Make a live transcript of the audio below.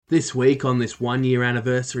This week on this 1 year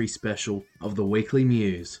anniversary special of the Weekly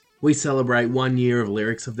Muse, we celebrate 1 year of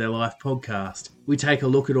Lyrics of Their Life podcast. We take a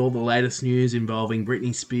look at all the latest news involving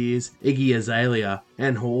Britney Spears, Iggy Azalea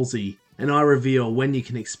and Halsey, and I reveal when you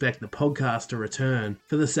can expect the podcast to return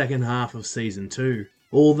for the second half of Season 2.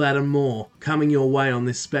 All that and more coming your way on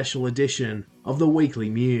this special edition of the Weekly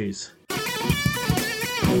Muse.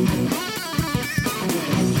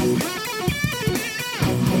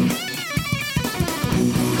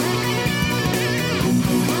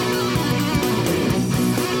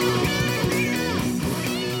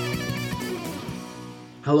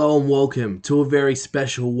 Hello and welcome to a very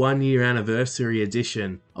special 1 year anniversary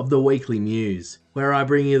edition of the Weekly Muse, where I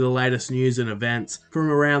bring you the latest news and events from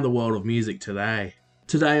around the world of music today.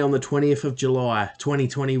 Today on the 20th of July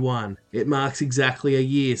 2021, it marks exactly a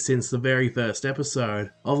year since the very first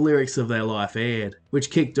episode of Lyrics of Their Life aired,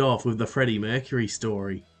 which kicked off with the Freddie Mercury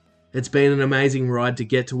story. It's been an amazing ride to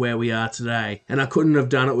get to where we are today, and I couldn't have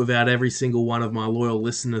done it without every single one of my loyal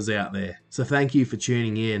listeners out there. So thank you for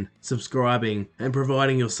tuning in, subscribing, and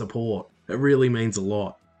providing your support. It really means a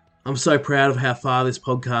lot. I'm so proud of how far this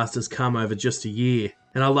podcast has come over just a year,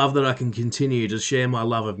 and I love that I can continue to share my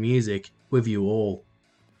love of music with you all.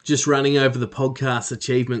 Just running over the podcast's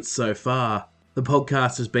achievements so far, the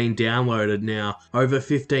podcast has been downloaded now over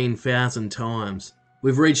 15,000 times.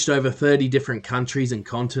 We've reached over 30 different countries and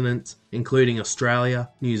continents, including Australia,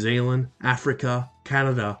 New Zealand, Africa,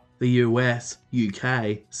 Canada, the US,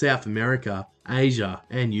 UK, South America, Asia,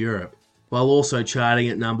 and Europe, while also charting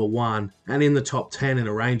at number 1 and in the top 10 in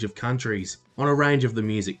a range of countries on a range of the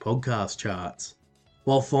music podcast charts.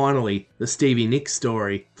 While finally, the Stevie Nicks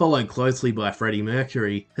story, followed closely by Freddie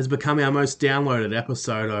Mercury, has become our most downloaded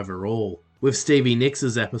episode overall, with Stevie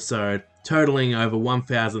Nicks' episode totaling over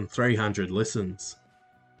 1,300 listens.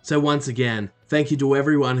 So once again, thank you to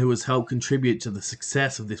everyone who has helped contribute to the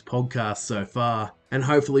success of this podcast so far, and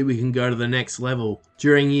hopefully we can go to the next level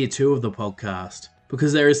during year 2 of the podcast,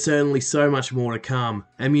 because there is certainly so much more to come,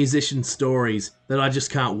 and musician stories that I just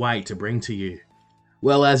can't wait to bring to you.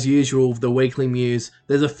 Well, as usual with the Weekly Muse,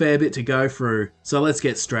 there's a fair bit to go through, so let's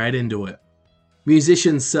get straight into it.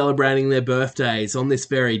 Musicians celebrating their birthdays on this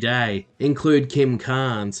very day include Kim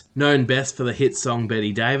Carnes, known best for the hit song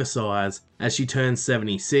Betty Davis Eyes, as she turns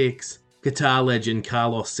 76, guitar legend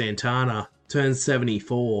Carlos Santana turns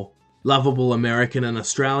 74, lovable American and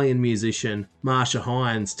Australian musician Marsha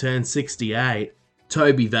Hines turns 68,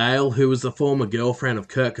 Toby Vale, who was the former girlfriend of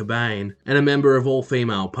Kurt Cobain and a member of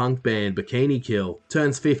all-female punk band Bikini Kill,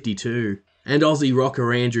 turns 52, and Aussie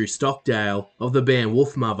rocker Andrew Stockdale of the band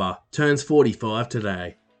Wolfmother turns 45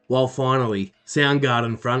 today. While finally,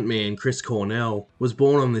 Soundgarden frontman Chris Cornell was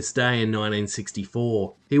born on this day in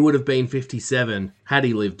 1964. He would have been 57 had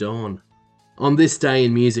he lived on. On this day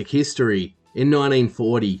in music history, in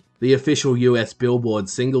 1940, the official US Billboard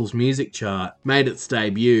singles music chart made its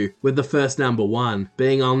debut, with the first number 1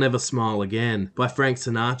 being I'll Never Smile Again by Frank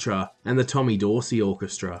Sinatra and the Tommy Dorsey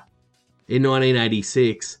Orchestra. In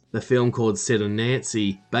 1986, the film called Sid and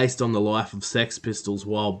Nancy, based on the life of Sex Pistols'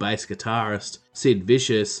 wild bass guitarist Sid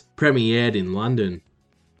Vicious, premiered in London.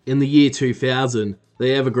 In the year 2000,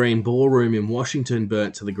 the Evergreen Ballroom in Washington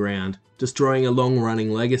burnt to the ground, destroying a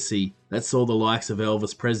long-running legacy that saw the likes of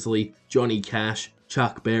Elvis Presley, Johnny Cash,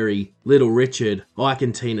 Chuck Berry, Little Richard, Ike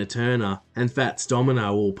and Tina Turner, and Fats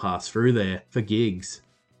Domino all passed through there for gigs.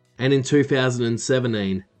 And in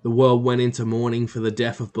 2017, the world went into mourning for the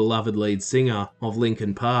death of beloved lead singer of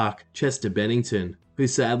Linkin Park, Chester Bennington, who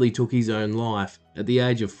sadly took his own life at the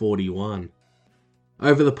age of 41.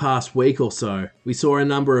 Over the past week or so, we saw a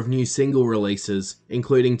number of new single releases,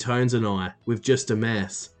 including Tones and I with Just a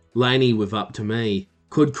Mess, Lainey with Up to Me,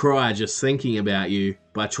 Could Cry Just Thinking About You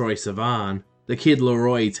by Troye Sivan, The Kid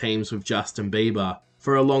Laroi teams with Justin Bieber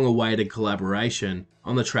for a long-awaited collaboration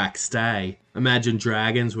on the track Stay, Imagine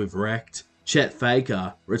Dragons with Wrecked, Chet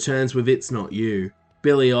Faker returns with It's Not You,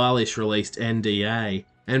 Billie Eilish released NDA,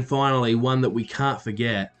 and finally one that we can't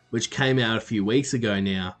forget, which came out a few weeks ago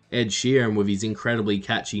now, Ed Sheeran with his incredibly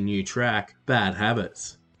catchy new track, Bad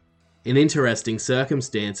Habits. In interesting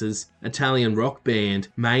circumstances, Italian rock band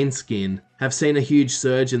Måneskin have seen a huge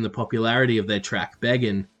surge in the popularity of their track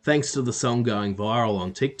Beggin', thanks to the song going viral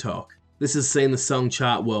on TikTok. This has seen the song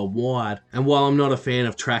chart worldwide, and while I'm not a fan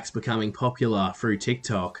of tracks becoming popular through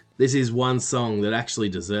TikTok, this is one song that actually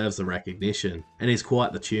deserves the recognition, and is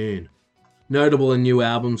quite the tune. Notable and new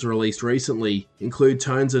albums released recently include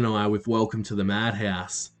Tones and I with Welcome to the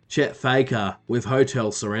Madhouse, Chet Faker with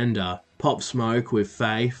Hotel Surrender, Pop Smoke with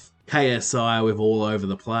Faith, KSI with All Over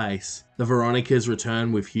the Place, The Veronicas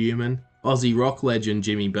return with Human, Aussie rock legend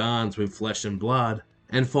Jimmy Barnes with Flesh and Blood,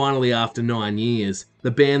 And finally, after 9 years,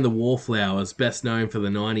 the band The Wallflowers, best known for the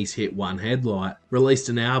 90s hit One Headlight, released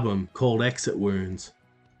an album called Exit Wounds.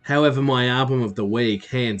 However, my album of the week,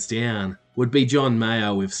 hands down, would be John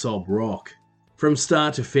Mayer with Sob Rock. From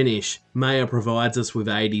start to finish, Mayer provides us with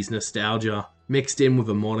 80s nostalgia, mixed in with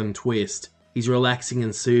a modern twist, his relaxing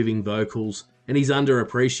and soothing vocals, and his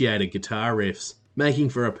underappreciated guitar riffs, making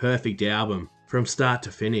for a perfect album, from start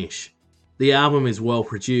to finish. The album is well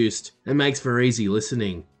produced and makes for easy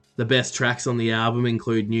listening. The best tracks on the album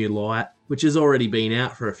include New Light, which has already been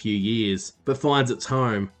out for a few years, but finds its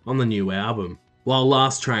home on the new album, while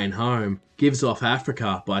Last Train Home gives off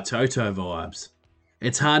Africa by Toto vibes.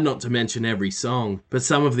 It's hard not to mention every song, but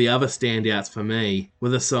some of the other standouts for me were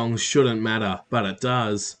the songs Shouldn't Matter, But It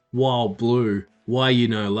Does, Wild Blue, Why You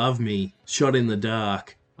No Love Me, Shot in the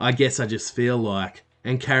Dark, I Guess I Just Feel Like,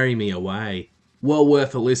 and Carry Me Away. Well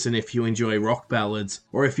worth a listen if you enjoy rock ballads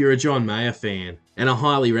or if you're a John Mayer fan, and I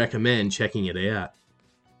highly recommend checking it out.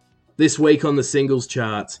 This week on the singles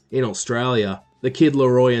charts, in Australia, The Kid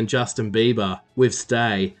Laroi and Justin Bieber, with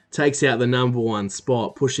Stay, takes out the number 1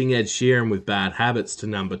 spot, pushing Ed Sheeran with Bad Habits to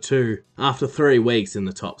number 2 after 3 weeks in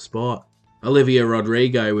the top spot. Olivia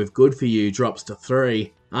Rodrigo with Good For You drops to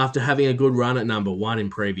 3 after having a good run at number 1 in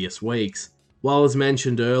previous weeks, while as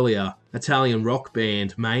mentioned earlier, Italian rock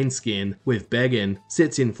band Måneskin with Beggin'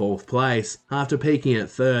 sits in 4th place after peaking at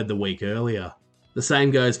 3rd the week earlier. The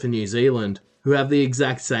same goes for New Zealand, who have the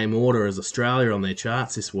exact same order as Australia on their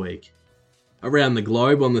charts this week. Around the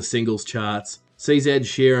globe on the singles charts sees Ed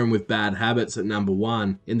Sheeran with Bad Habits at number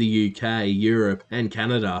 1 in the UK, Europe and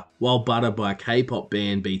Canada, while Butter by K-pop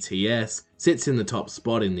band BTS sits in the top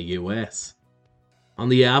spot in the US. On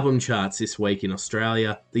the album charts this week in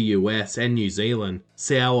Australia, the US and New Zealand,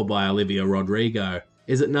 Sour by Olivia Rodrigo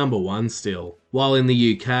is at number 1 still, while in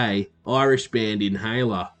the UK, Irish band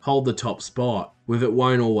Inhaler hold the top spot with It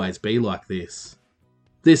Won't Always Be Like This.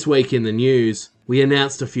 This week in the news, we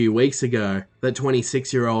announced a few weeks ago that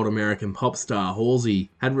 26-year-old American pop star Halsey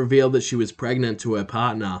had revealed that she was pregnant to her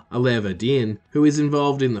partner, Aleva Din, who is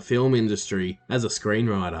involved in the film industry as a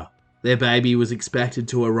screenwriter. Their baby was expected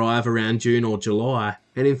to arrive around June or July,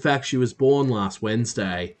 and in fact she was born last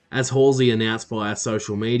Wednesday, as Halsey announced via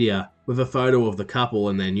social media with a photo of the couple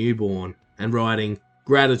and their newborn, and writing,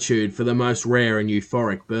 "Gratitude for the most rare and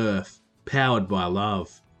euphoric birth, powered by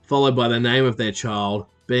love," followed by the name of their child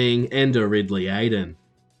being Enda Ridley Aiden.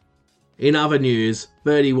 In other news,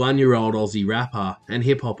 31-year-old Aussie rapper and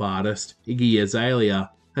hip-hop artist Iggy Azalea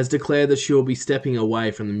has declared that she will be stepping away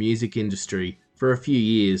from the music industry for a few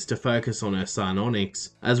years to focus on her son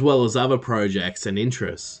Onyx, as well as other projects and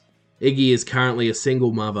interests. Iggy is currently a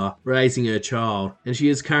single mother raising her child, and she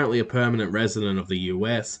is currently a permanent resident of the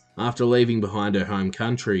US after leaving behind her home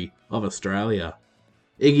country of Australia.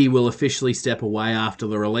 Iggy will officially step away after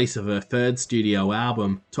the release of her 3rd studio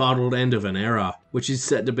album titled End of an Era, which is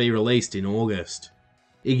set to be released in August.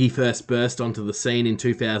 Iggy first burst onto the scene in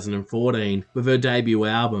 2014 with her debut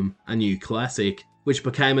album, A New Classic, which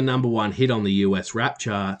became a number 1 hit on the US rap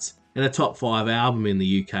charts and a top 5 album in the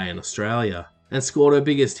UK and Australia, and scored her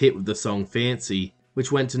biggest hit with the song Fancy,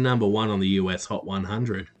 which went to number 1 on the US Hot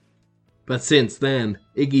 100. But since then,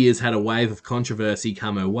 Iggy has had a wave of controversy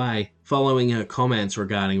come her way following her comments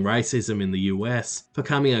regarding racism in the US, for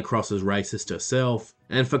coming across as racist herself,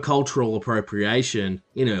 and for cultural appropriation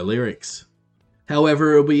in her lyrics.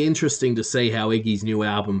 However, it'll be interesting to see how Iggy's new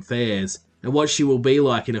album fares, and what she will be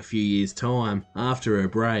like in a few years' time after her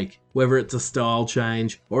break, whether it's a style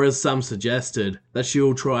change or, as some suggested, that she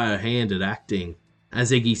will try her hand at acting.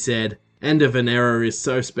 As Iggy said, "End of an Era is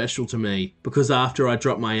so special to me because after I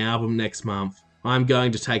drop my album next month, I'm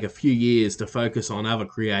going to take a few years to focus on other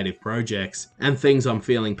creative projects and things I'm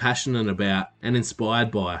feeling passionate about and inspired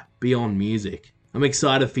by beyond music. I'm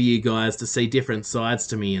excited for you guys to see different sides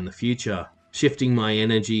to me in the future. Shifting my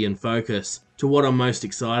energy and focus to what I'm most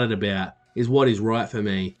excited about is what is right for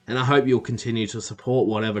me, and I hope you'll continue to support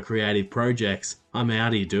whatever creative projects I'm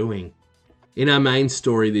out here doing." In our main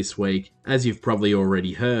story this week, as you've probably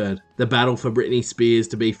already heard, the battle for Britney Spears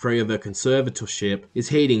to be free of her conservatorship is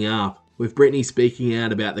heating up, with Britney speaking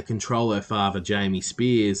out about the control her father Jamie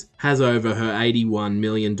Spears has over her $81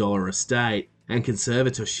 million estate and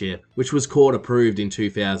conservatorship, which was court approved in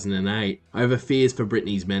 2008 over fears for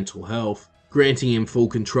Britney's mental health, granting him full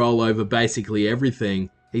control over basically everything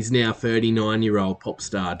his now 39-year-old pop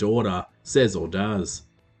star daughter says or does.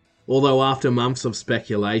 Although after months of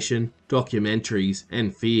speculation, documentaries,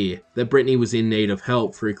 and fear that Britney was in need of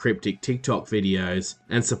help through cryptic TikTok videos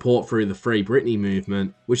and support through the Free Britney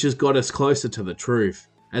movement, which has got us closer to the truth,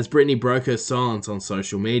 as Britney broke her silence on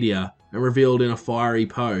social media and revealed in a fiery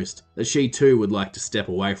post that she too would like to step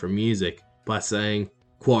away from music by saying,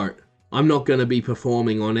 quote, "I'm not going to be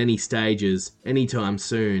performing on any stages anytime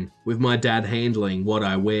soon, with my dad handling what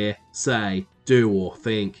I wear, say, do or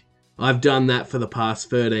think. I've done that for the past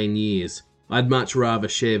 13 years. I'd much rather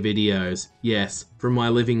share videos, yes, from my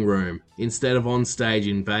living room, instead of on stage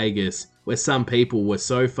in Vegas, where some people were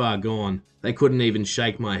so far gone they couldn't even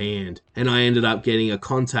shake my hand, and I ended up getting a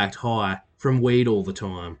contact high from weed all the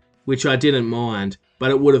time. Which I didn't mind,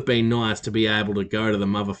 but it would have been nice to be able to go to the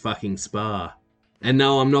motherfucking spa. And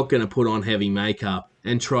no, I'm not going to put on heavy makeup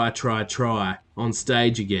and try on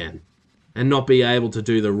stage again, and not be able to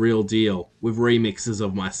do the real deal with remixes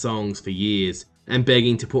of my songs for years, and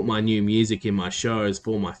begging to put my new music in my shows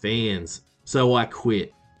for my fans. So I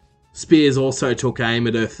quit." Spears also took aim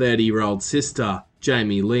at her 30-year-old sister,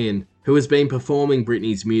 Jamie Lynn, who has been performing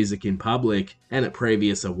Britney's music in public and at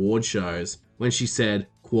previous award shows, when she said,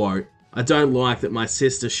 quote, "I don't like that my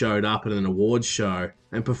sister showed up at an awards show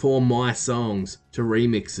and performed my songs to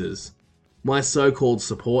remixes. My so-called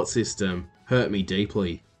support system hurt me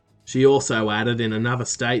deeply." She also added in another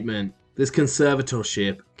statement, "This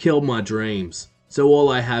conservatorship killed my dreams, so all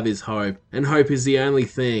I have is hope, and hope is the only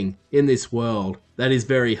thing in this world that is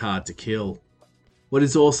very hard to kill." What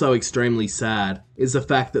is also extremely sad is the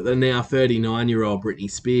fact that the now 39-year-old Britney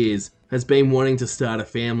Spears has been wanting to start a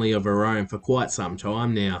family of her own for quite some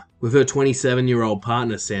time now, with her 27-year-old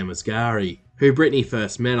partner Sam Asghari, who Britney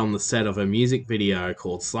first met on the set of a music video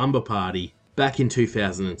called Slumber Party back in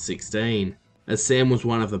 2016, as Sam was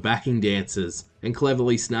one of the backing dancers and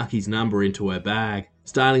cleverly snuck his number into her bag,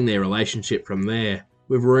 starting their relationship from there,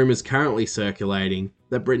 with rumours currently circulating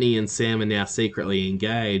that Britney and Sam are now secretly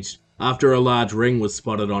engaged after a large ring was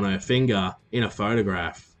spotted on her finger in a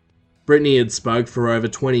photograph. Britney had spoke for over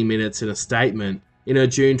 20 minutes in a statement in her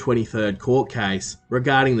June 23rd court case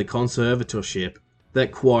regarding the conservatorship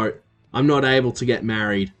that, quote, "I'm not able to get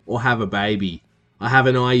married or have a baby. I have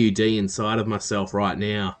an IUD inside of myself right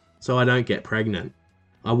now, so I don't get pregnant.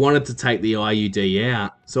 I wanted to take the IUD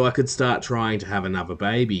out so I could start trying to have another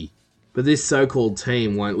baby. But this so-called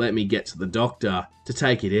team won't let me get to the doctor to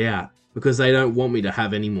take it out because they don't want me to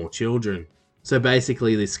have any more children. So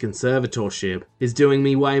basically this conservatorship is doing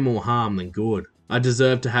me way more harm than good. I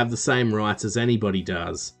deserve to have the same rights as anybody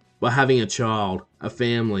does, by having a child, a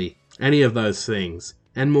family, any of those things,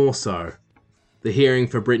 and more so." The hearing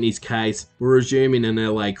for Britney's case will resume in an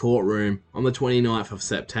LA courtroom on the 29th of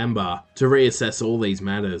September to reassess all these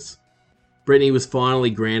matters. Britney was finally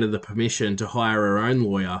granted the permission to hire her own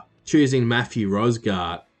lawyer, choosing Matthew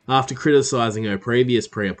Rosgart, after criticising her previous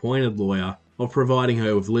pre-appointed lawyer of providing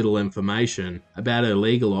her with little information about her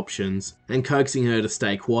legal options and coaxing her to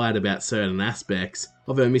stay quiet about certain aspects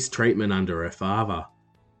of her mistreatment under her father.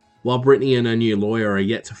 While Britney and her new lawyer are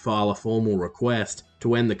yet to file a formal request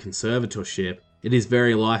to end the conservatorship, it is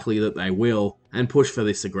very likely that they will, and push for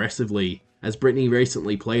this aggressively, as Britney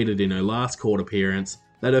recently pleaded in her last court appearance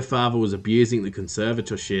that her father was abusing the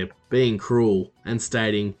conservatorship, being cruel, and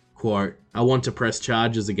stating, quote, "I want to press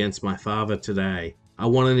charges against my father today. I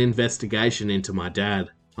want an investigation into my dad.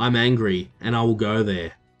 I'm angry, and I will go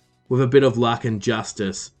there." With a bit of luck and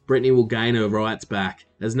justice, Britney will gain her rights back,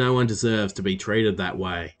 as no one deserves to be treated that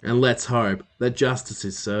way, and let's hope that justice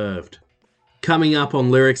is served. Coming up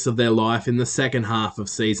on Lyrics of Their Life in the second half of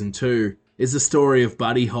Season 2 is the story of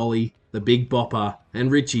Buddy Holly, the Big Bopper,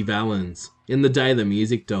 and Ritchie Valens in The Day the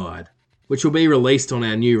Music Died, which will be released on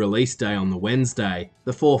our new release day on the Wednesday,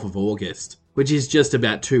 the 4th of August, which is just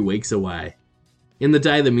about 2 weeks away. In The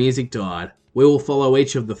Day the Music Died, we will follow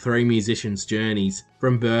each of the three musicians' journeys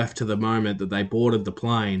from birth to the moment that they boarded the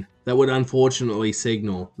plane that would unfortunately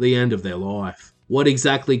signal the end of their life. What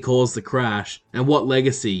exactly caused the crash, and what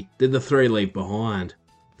legacy did the three leave behind?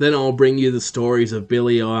 Then I'll bring you the stories of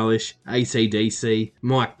Billie Eilish, AC/DC,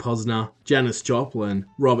 Mike Posner, Janis Joplin,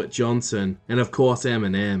 Robert Johnson, and of course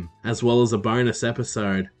Eminem, as well as a bonus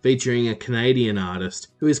episode featuring a Canadian artist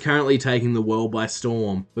who is currently taking the world by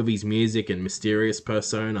storm with his music and mysterious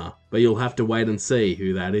persona, but you'll have to wait and see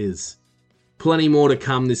who that is. Plenty more to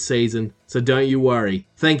come this season, so don't you worry.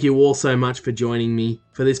 Thank you all so much for joining me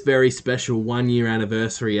for this very special 1-year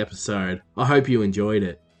anniversary episode. I hope you enjoyed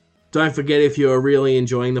it. Don't forget, if you are really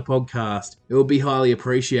enjoying the podcast, it would be highly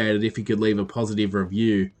appreciated if you could leave a positive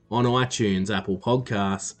review on iTunes, Apple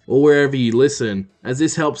Podcasts, or wherever you listen, as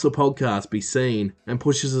this helps the podcast be seen and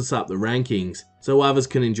pushes us up the rankings so others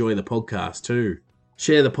can enjoy the podcast too.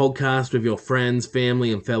 Share the podcast with your friends,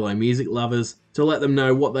 family, and fellow music lovers to let them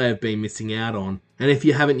know what they have been missing out on. And if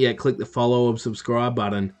you haven't yet clicked the follow or subscribe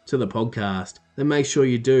button to the podcast, then make sure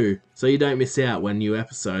you do so you don't miss out when new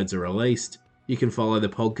episodes are released. You can follow the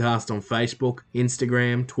podcast on Facebook,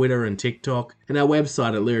 Instagram, Twitter, and TikTok, and our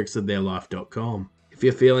website at lyricsoftheirlife.com. If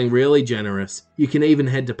you're feeling really generous, you can even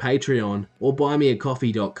head to Patreon or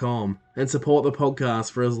buymeacoffee.com and support the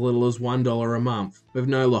podcast for as little as $1 a month with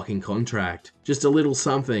no locking contract. Just a little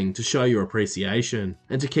something to show your appreciation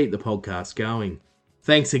and to keep the podcast going.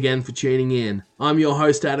 Thanks again for tuning in. I'm your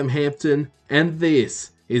host Adam Hampton, and this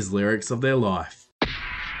is Lyrics of Their Life.